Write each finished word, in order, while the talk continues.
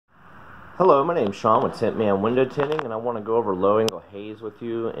Hello, my name's Sean with Tint Man Window Tinting, and I want to go over low angle haze with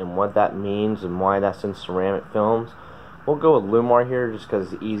you and what that means and why that's in ceramic films. We'll go with Llumar here just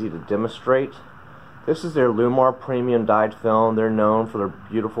because it's easy to demonstrate. This is their Llumar premium dyed film. They're known for their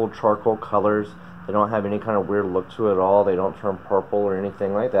beautiful charcoal colors. They don't have any kind of weird look to it at all. They don't turn purple or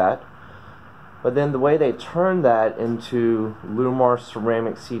anything like that. But then the way they turn that into Llumar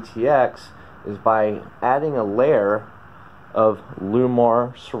Ceramic CTX is by adding a layer of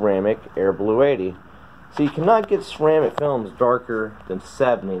Llumar Ceramic Air Blue 80. So you cannot get ceramic films darker than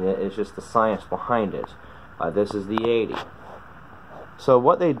 70. It's just the science behind it. This is the 80. So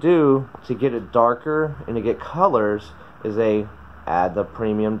what they do to get it darker and to get colors is they add the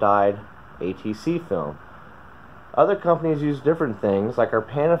premium dyed ATC film. Other companies use different things, like our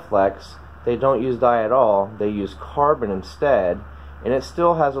Panaflex. They don't use dye at all. They use carbon instead, and it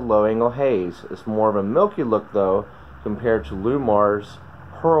still has a low angle haze. It's more of a milky look though, compared to Llumar's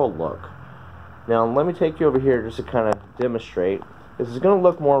pearl look. Now let me take you over here just to kind of demonstrate. This is going to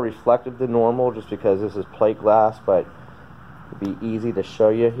look more reflective than normal just because this is plate glass, but it'd be easy to show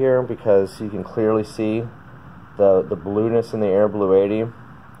you here because you can clearly see the blueness in the Air Blue 80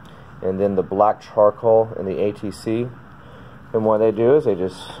 and then the black charcoal in the ATC. And what they do is they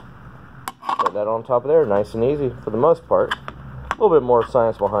just put that on top of there, nice and easy for the most part. A little bit more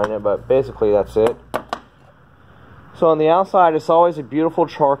science behind it, but basically that's it. So on the outside, it's always a beautiful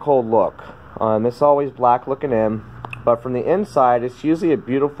charcoal look. It's always black looking in, but from the inside, it's usually a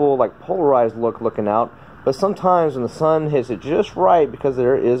beautiful, like polarized look looking out. But sometimes when the sun hits it just right, because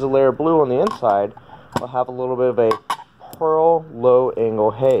there is a layer of blue on the inside, we'll have a little bit of a pearl low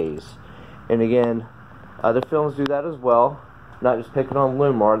angle haze. And again, other films do that as well. Not just picking on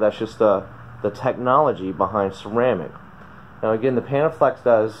Llumar, that's just the technology behind ceramic. Now again, the Panaflex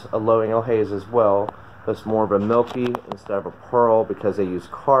does a low angle haze as well. It's more of a milky instead of a pearl because they use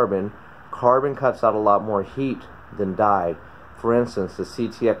carbon. Carbon cuts out a lot more heat than dyed. For instance, the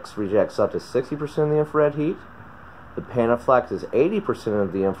CTX rejects up to 60% of the infrared heat. The Panaflex is 80%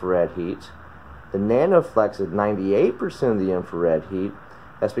 of the infrared heat. The Nanoflex is 98% of the infrared heat.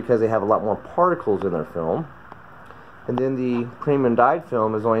 That's because they have a lot more particles in their film. And then the premium dyed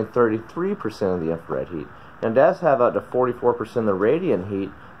film is only 33% of the infrared heat. And it does have up to 44% of the radiant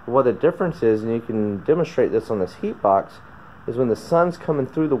heat. But what the difference is, and you can demonstrate this on this heat box, is when the sun's coming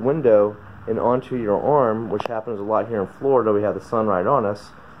through the window and onto your arm, which happens a lot here in Florida, we have the sun right on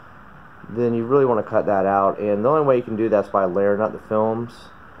us, then you really want to cut that out. And the only way you can do that is by layering out the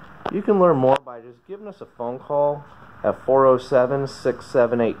films. You can learn more by just giving us a phone call at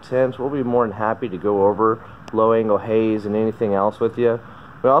 407-678-TINT. We'll be more than happy to go over low angle haze and anything else with you.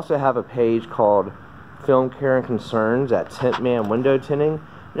 We also have a page called Film Care and Concerns at Tint Man Window Tinting.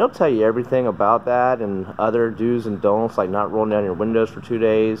 It'll tell you everything about that and other do's and don'ts, like not rolling down your windows for 2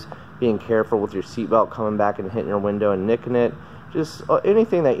 days, being careful with your seatbelt coming back and hitting your window and nicking it. Just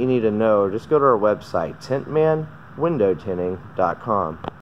anything that you need to know, just go to our website, tintmanwindowtinting.com.